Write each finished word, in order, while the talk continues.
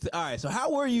All right. So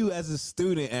how were you as a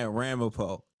student at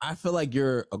Ramapo? I feel like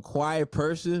you're a quiet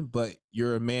person, but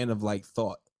you're a man of like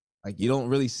thought. Like you don't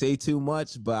really say too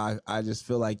much, but I just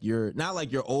feel like you're not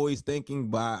like you're always thinking,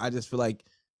 but I just feel like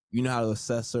you know how to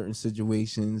assess certain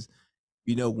situations.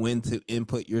 You know when to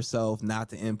input yourself, not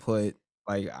to input.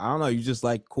 Like I don't know, you just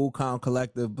like cool, calm,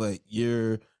 collective, but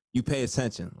you pay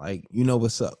attention. Like you know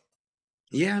what's up.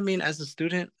 Yeah, I mean, as a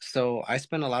student, so I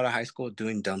spent a lot of high school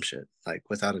doing dumb shit, like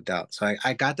without a doubt. So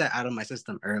I got that out of my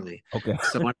system early. Okay.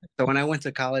 So when I went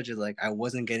to college, it's like I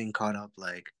wasn't getting caught up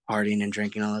like partying and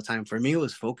drinking all the time. For me, it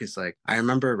was focused. Like I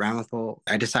remember Ramapo,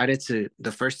 I decided to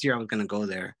the first year I was gonna go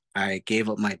there, I gave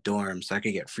up my dorm so I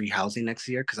could get free housing next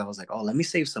year because I was like, oh, let me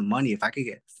save some money if I could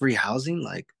get free housing,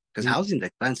 like because housing's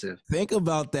expensive. Think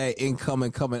about that income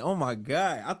and coming. Oh my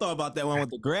God. I thought about that when I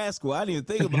went to grad school. I didn't even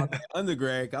think about that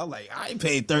undergrad. I was like, I ain't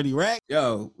paid 30 racks.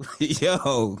 Yo,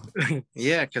 yo.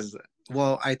 Yeah, because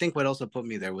well, I think what also put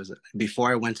me there was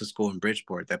before I went to school in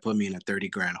Bridgeport, that put me in a 30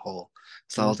 grand hole.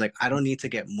 So I was like, I don't need to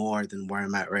get more than where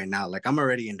I'm at right now. Like I'm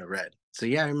already in the red. So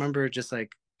yeah, I remember just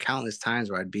like countless times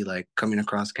where I'd be like coming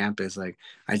across campus, like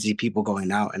I'd see people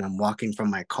going out and I'm walking from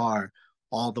my car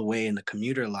all the way in the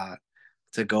commuter lot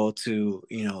to go to,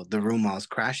 the room I was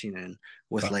crashing in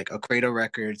with like a crate of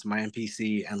records, my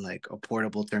MPC, and like a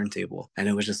portable turntable. And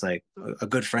it was just like a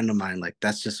good friend of mine, like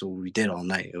that's just what we did all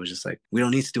night. It was just like we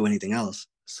don't need to do anything else.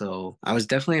 So I was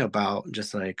definitely about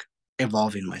just like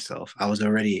evolving myself. I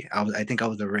think I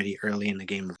was already early in the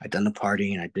game. I done the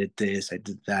partying, I did this, I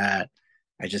did that.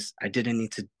 I didn't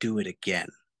need to do it again.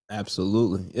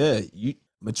 Absolutely. Yeah. You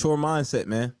mature mindset,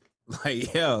 man.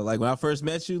 Like, yeah, like when I first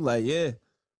met you, like, yeah,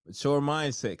 mature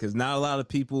mindset. Cause not a lot of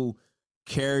people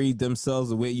carried themselves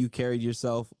the way you carried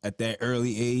yourself at that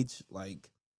early age. Like,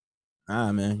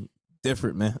 man,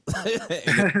 different, man. In a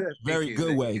Thank very you. good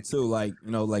Thank way you. too. Like,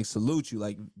 like salute you.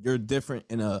 Like you're different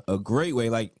in a great way.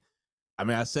 Like, I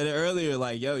mean, I said it earlier,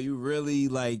 like, yo, you really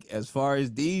like as far as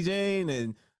DJing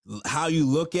and how you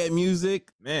look at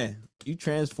music, man, you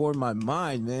transformed my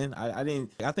mind, man. I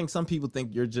didn't I think some people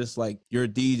think you're just like you're a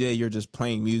DJ, you're just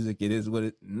playing music. It is what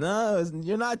it no,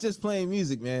 you're not just playing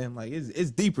music, man. Like it's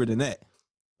deeper than that.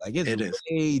 Like it's It is.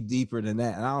 way deeper than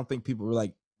that. And I don't think people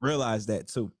like realize that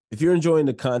too. If you're enjoying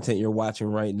the content you're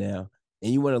watching right now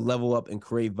and you want to level up and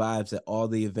create vibes at all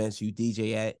the events you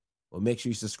DJ at, well, make sure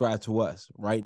you subscribe to us right